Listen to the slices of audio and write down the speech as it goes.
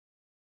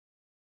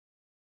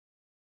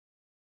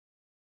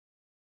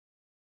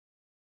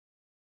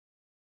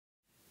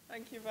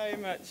Thank you very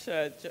much,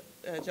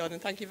 John,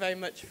 and thank you very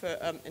much for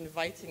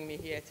inviting me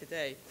here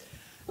today.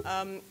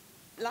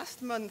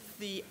 Last month,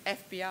 the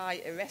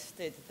FBI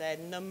arrested their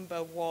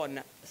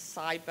 #1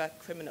 cyber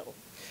criminal.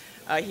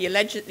 He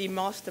allegedly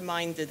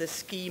masterminded a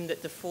scheme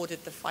that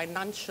defrauded the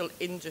financial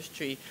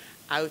industry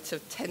out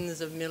of tens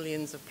of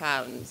millions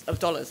of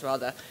dollars.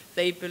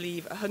 They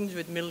believe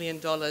 $100 million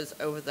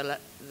over the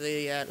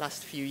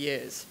last few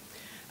years.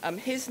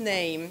 His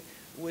name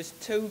was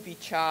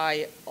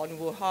Chi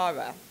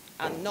Onwurah,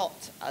 and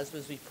not, as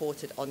was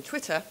reported on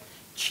Twitter,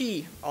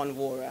 Chi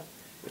Onwurah,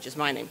 which is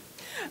my name.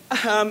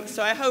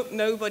 So I hope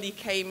nobody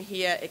came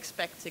here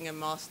expecting a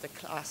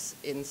masterclass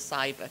in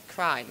cyber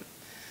crime.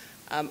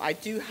 I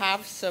do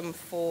have some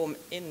form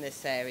in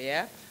this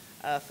area.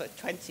 For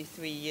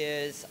 23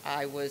 years,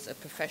 I was a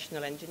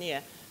professional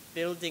engineer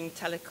building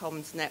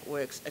telecoms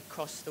networks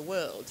across the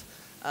world.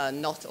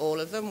 Not all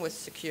of them with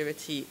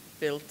security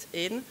built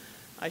in,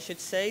 I should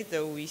say,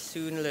 though we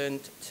soon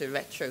learned to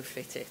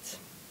retrofit it.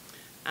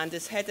 And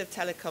as head of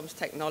telecoms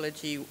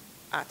technology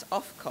at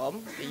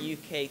Ofcom, the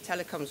UK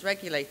telecoms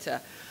regulator,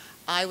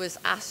 I was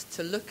asked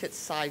to look at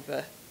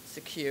cyber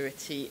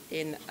security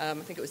in, I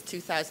think it was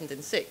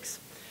 2006.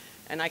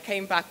 And I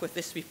came back with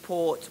this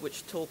report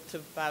which talked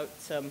about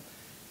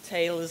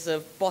tales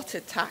of bot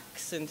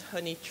attacks and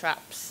honey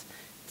traps,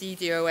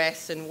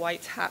 DDoS and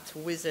white hat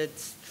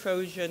wizards,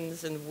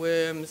 Trojans and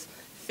worms,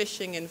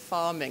 phishing and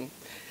farming.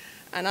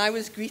 And I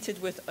was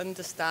greeted with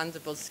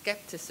understandable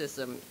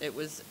skepticism. It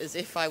was as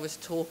if I was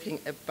talking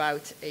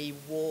about a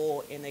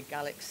war in a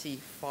galaxy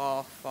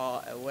far,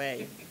 far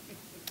away.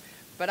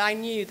 But I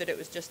knew that it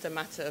was just a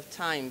matter of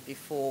time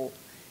before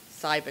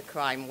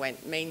cybercrime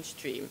went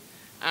mainstream.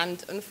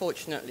 And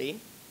unfortunately,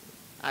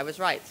 I was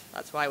right.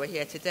 That's why we're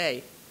here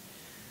today.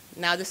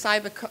 Now, the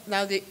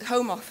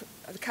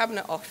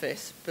Cabinet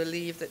Office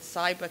believe that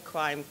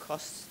cybercrime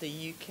costs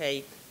the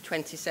UK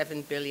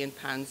 £27 billion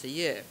a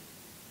year.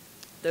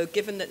 Though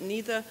given that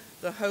neither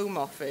the Home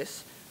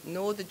Office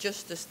nor the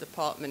Justice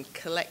Department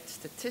collect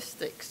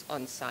statistics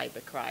on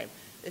cybercrime,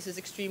 this is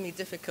extremely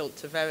difficult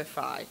to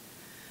verify.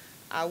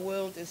 Our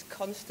world is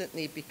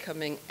constantly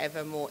becoming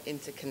ever more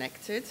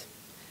interconnected.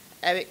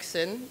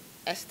 Ericsson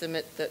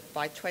estimate that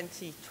by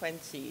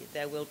 2020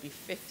 there will be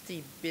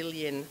 50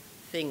 billion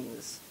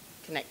things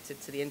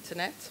connected to the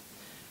internet.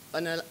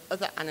 And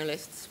other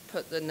analysts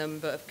put the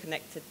number of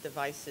connected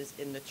devices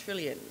in the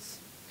trillions.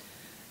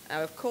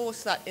 Now, of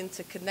course, that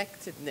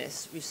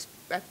interconnectedness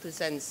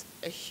represents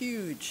a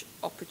huge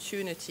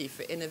opportunity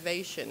for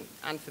innovation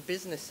and for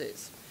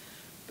businesses,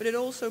 but it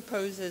also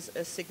poses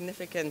a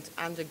significant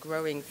and a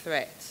growing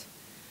threat.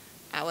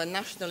 Our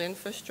national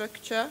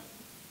infrastructure,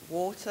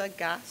 water,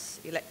 gas,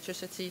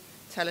 electricity,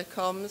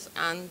 telecoms,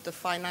 and the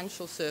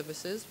financial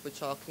services,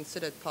 which are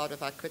considered part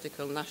of our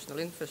critical national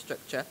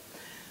infrastructure,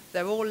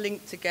 they're all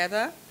linked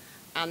together,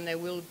 and there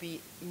will be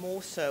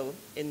more so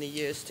in the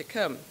years to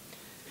come.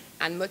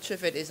 And much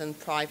of it is in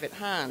private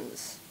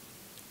hands.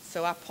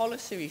 So our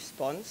policy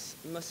response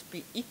must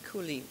be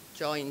equally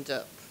joined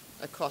up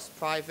across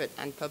private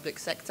and public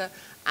sector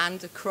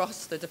and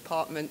across the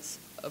departments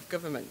of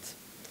government.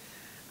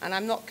 And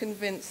I'm not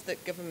convinced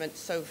that government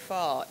so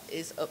far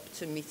is up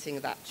to meeting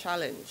that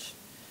challenge.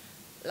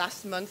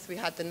 Last month, we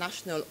had the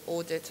National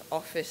Audit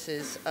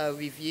Office's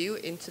review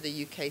into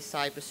the UK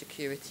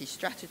cybersecurity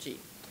strategy,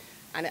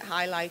 and it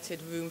highlighted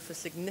room for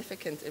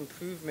significant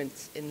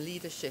improvements in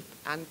leadership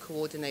and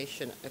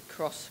coordination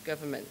across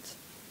government.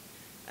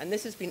 And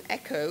this has been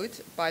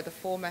echoed by the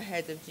former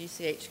head of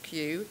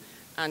GCHQ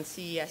and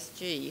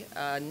CESG,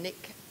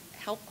 Nick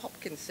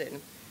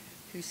Hopkinson,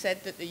 who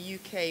said that the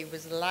UK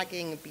was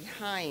lagging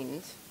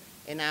behind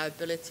in our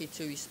ability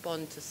to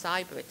respond to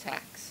cyber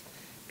attacks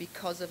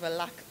because of a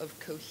lack of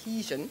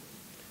cohesion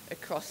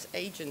across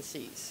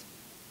agencies.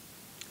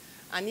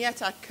 And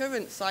yet our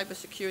current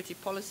cybersecurity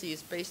policy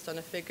is based on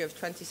a figure of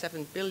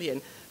 27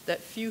 billion that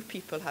few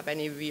people have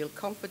any real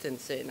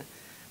confidence in,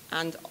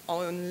 and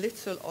on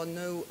little or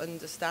no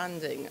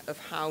understanding of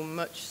how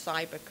much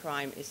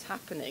cybercrime is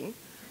happening,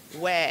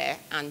 where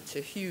and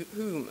to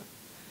whom.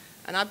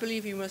 And I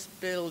believe we must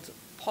build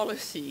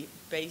policy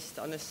based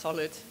on a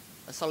solid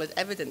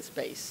evidence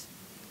base.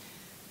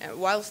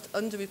 Whilst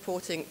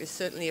underreporting is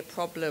certainly a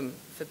problem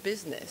for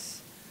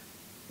business,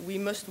 we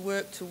must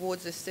work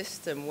towards a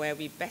system where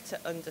we better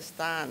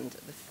understand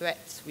the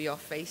threats we are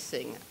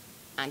facing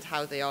and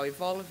how they are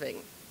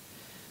evolving.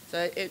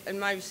 So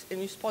in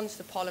response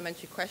to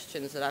parliamentary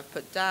questions that I've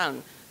put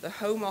down, the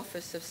Home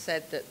Office have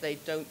said that they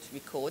don't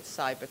record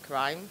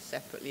cybercrime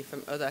separately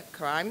from other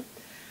crime,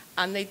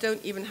 and they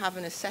don't even have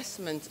an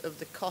assessment of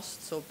the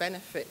costs or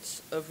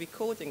benefits of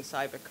recording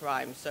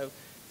cybercrime. So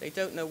they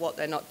don't know what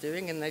they're not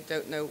doing, and they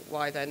don't know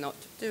why they're not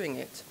doing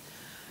it.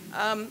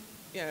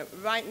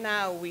 Right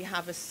now we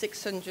have a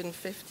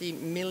 650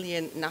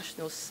 million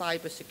national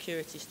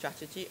cybersecurity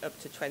strategy up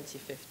to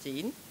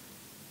 2015,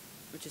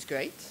 which is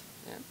great.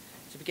 Yeah.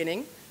 It's a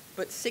beginning,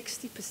 but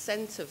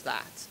 60% of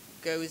that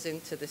goes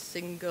into the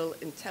single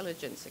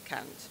intelligence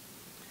account.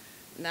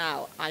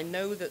 Now, I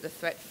know that the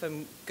threat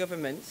from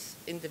governments,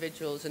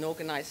 individuals, and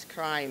organised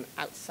crime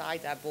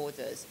outside our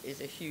borders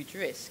is a huge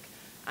risk,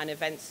 and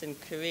events in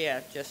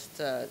Korea just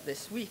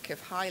this week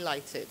have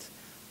highlighted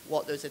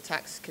what those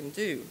attacks can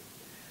do.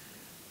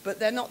 But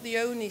they're not the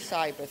only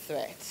cyber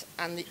threat,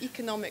 and the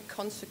economic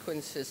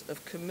consequences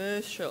of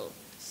commercial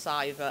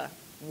cyber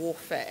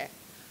warfare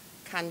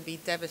can be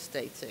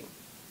devastating,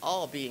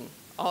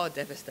 are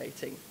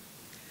devastating.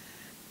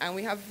 And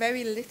we have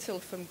very little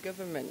from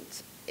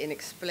government in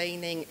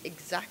explaining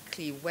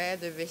exactly where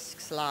the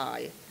risks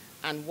lie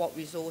and what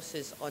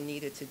resources are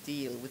needed to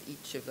deal with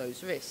each of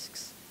those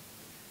risks.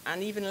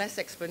 And even less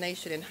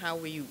explanation in how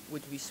we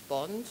would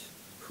respond,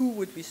 who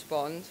would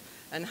respond,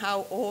 and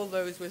how all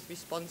those with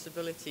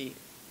responsibility,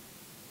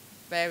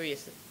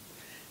 various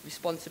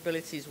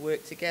responsibilities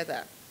work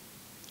together.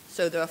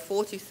 So there are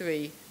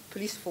 43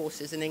 police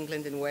forces in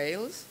England and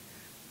Wales,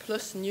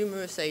 plus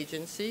numerous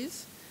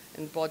agencies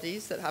and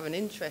bodies that have an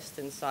interest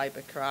in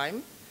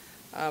cybercrime.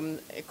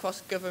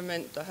 Across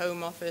government, the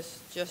Home Office,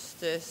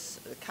 Justice,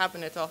 the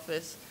Cabinet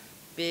Office,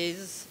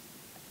 BIS,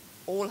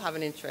 all have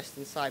an interest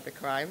in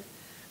cybercrime,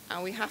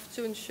 and we have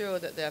to ensure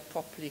that they're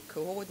properly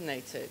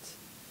coordinated.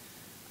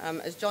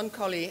 As John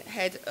Colley,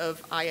 head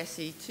of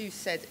ISE2,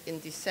 said in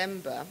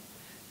December,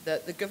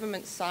 that the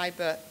government's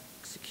cyber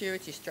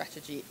security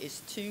strategy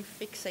is too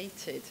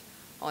fixated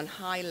on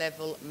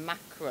high-level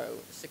macro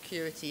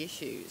security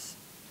issues.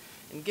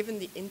 And given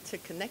the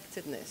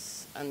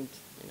interconnectedness, and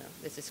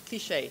this is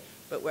cliche,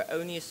 but we're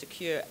only as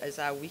secure as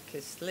our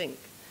weakest link,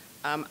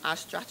 our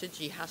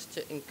strategy has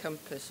to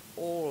encompass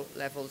all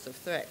levels of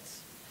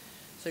threats.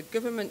 So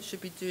government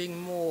should be doing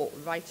more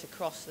right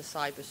across the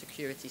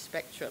cybersecurity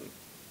spectrum.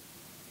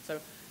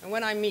 And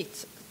when I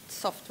meet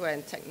software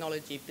and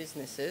technology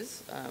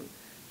businesses,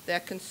 they're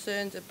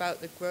concerned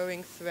about the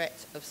growing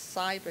threat of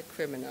cyber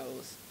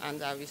criminals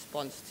and our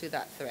response to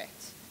that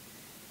threat.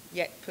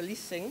 Yet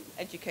policing,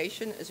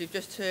 education, as we've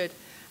just heard,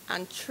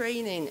 and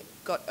training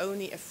got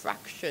only a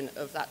fraction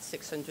of that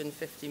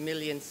 650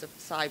 million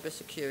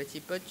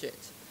cybersecurity budget.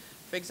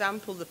 For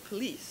example, the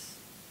police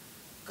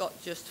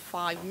got just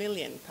 £5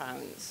 million,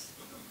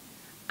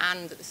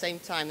 and at the same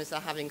time as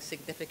they're having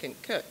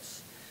significant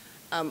cuts,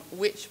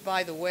 which,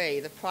 by the way,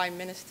 the Prime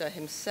Minister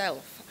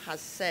himself has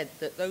said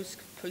that those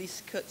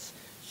police cuts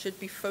should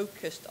be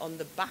focused on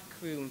the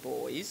backroom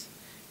boys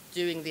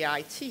doing the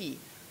IT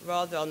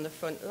rather on the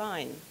front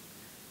line.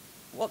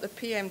 What the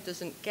PM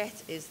doesn't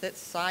get is that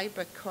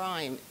cyber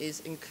crime is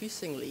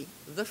increasingly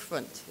the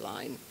front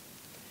line.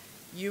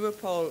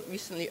 Europol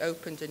recently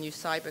opened a new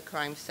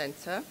cybercrime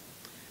centre,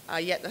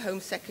 yet the Home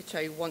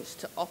Secretary wants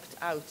to opt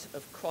out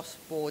of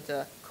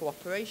cross-border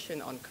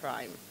cooperation on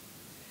crime.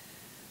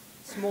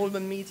 Small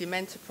and medium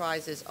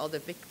enterprises are the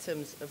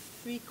victims of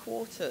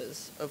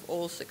 3/4 of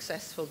all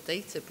successful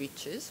data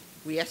breaches,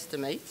 we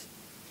estimate,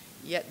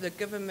 yet the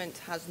government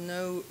has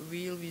no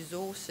real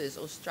resources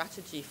or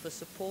strategy for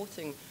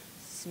supporting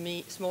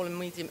small and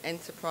medium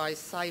enterprise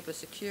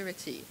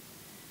cybersecurity.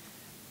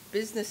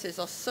 Businesses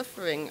are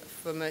suffering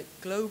from a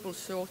global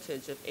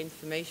shortage of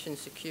information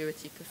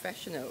security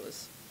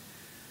professionals.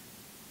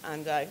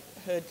 And I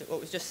heard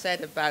what was just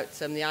said about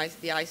the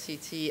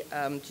ICT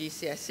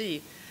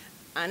GCSE.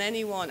 And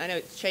anyone, I know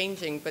it's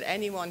changing, but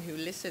anyone who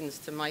listens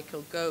to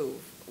Michael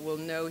Gove will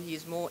know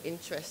he's more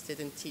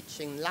interested in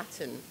teaching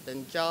Latin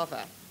than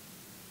Java.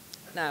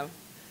 Now,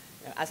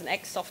 as an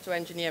ex-software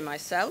engineer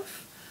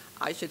myself,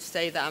 I should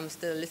say that I'm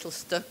still a little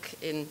stuck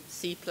in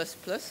C++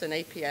 and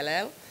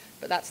APLL,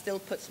 but that still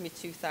puts me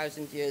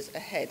 2,000 years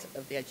ahead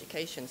of the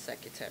Education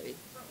Secretary.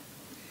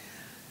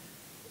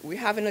 We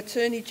have an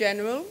Attorney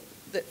General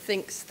that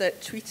thinks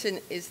that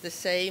tweeting is the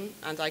same,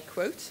 and I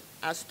quote,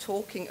 as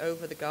talking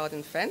over the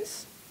garden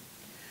fence,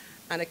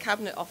 and a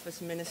Cabinet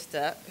Office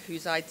Minister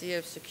whose idea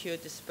of secure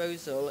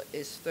disposal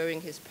is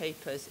throwing his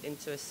papers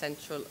into a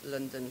central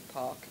London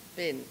park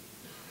bin.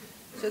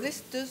 So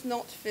this does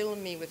not fill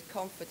me with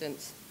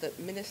confidence that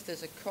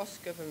ministers across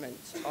government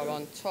are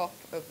on top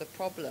of the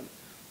problem,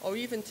 or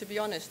even, to be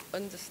honest,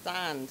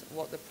 understand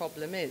what the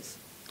problem is.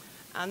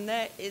 And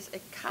there is a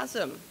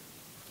chasm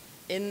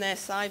in their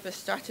cyber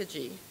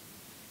strategy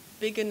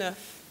big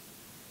enough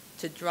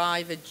to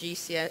drive a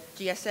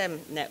GSM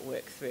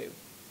network through.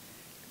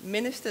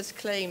 Ministers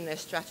claim their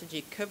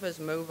strategy covers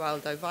mobile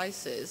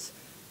devices,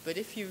 but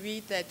if you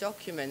read their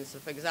documents,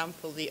 for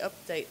example, the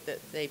update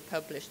that they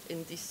published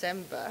in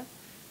December,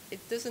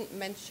 it doesn't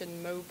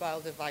mention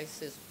mobile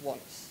devices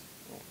once.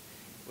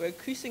 We're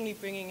increasingly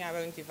bringing our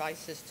own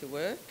devices to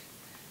work.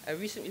 A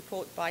recent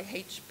report by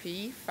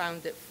HP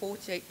found that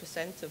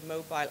 48% of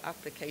mobile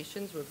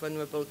applications were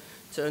vulnerable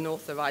to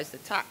unauthorized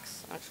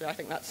attacks. Actually, I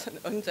think that's an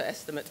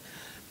underestimate.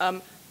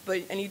 And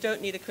you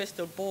don't need a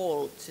crystal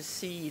ball to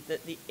see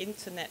that the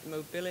internet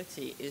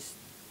mobility is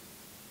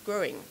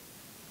growing.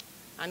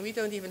 And we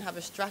don't even have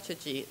a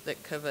strategy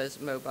that covers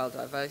mobile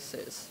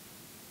devices.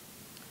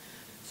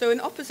 So in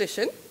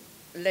opposition,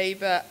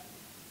 Labour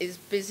is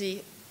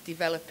busy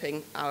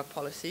developing our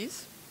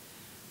policies.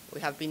 We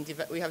have been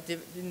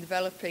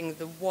developing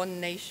the one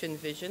nation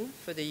vision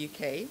for the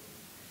UK.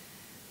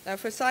 Now,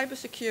 for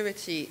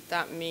cybersecurity,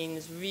 that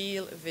means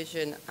real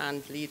vision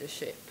and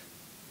leadership.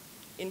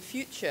 In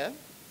future,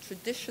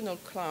 traditional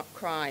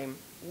crime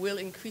will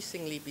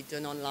increasingly be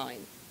done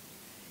online.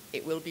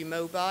 It will be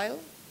mobile,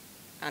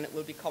 and it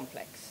will be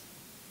complex.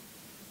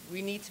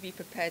 We need to be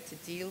prepared to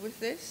deal with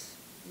this.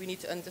 We need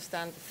to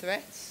understand the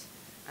threats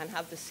and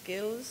have the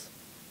skills,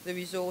 the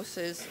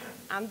resources,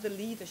 and the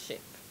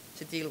leadership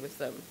to deal with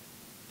them.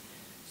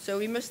 So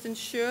we must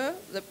ensure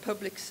that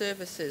public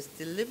services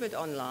delivered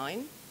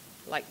online,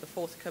 like the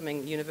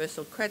forthcoming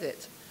universal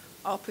credit,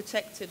 are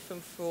protected from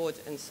fraud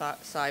and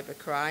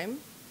cybercrime.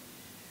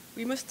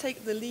 We must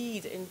take the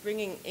lead in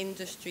bringing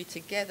industry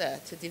together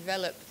to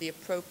develop the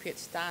appropriate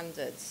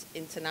standards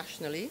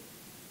internationally.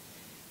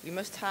 We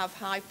must have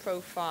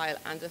high-profile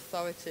and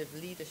authoritative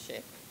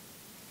leadership.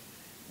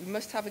 We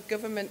must have a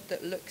government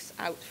that looks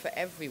out for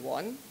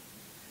everyone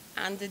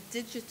and a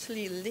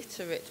digitally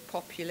literate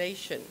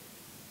population.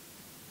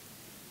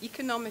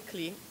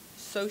 Economically,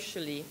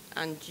 socially,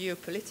 and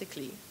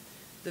geopolitically,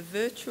 the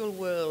virtual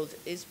world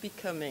is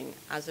becoming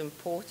as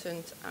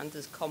important and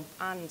as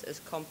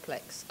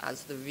complex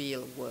as the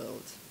real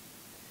world.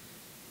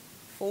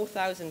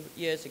 4,000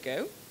 years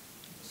ago,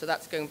 so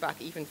that's going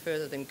back even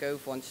further than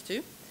Gove wants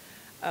to,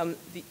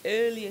 the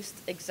earliest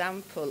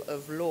example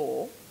of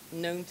law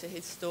known to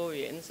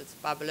historians, it's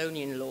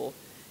Babylonian law,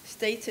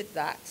 stated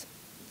that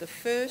the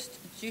first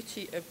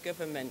duty of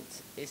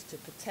government is to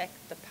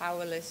protect the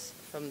powerless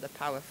from the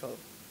powerful.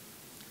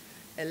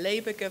 A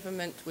Labour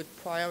government would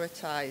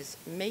prioritise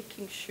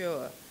making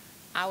sure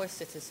our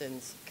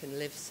citizens can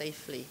live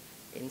safely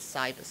in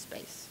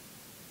cyberspace.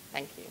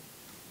 Thank you.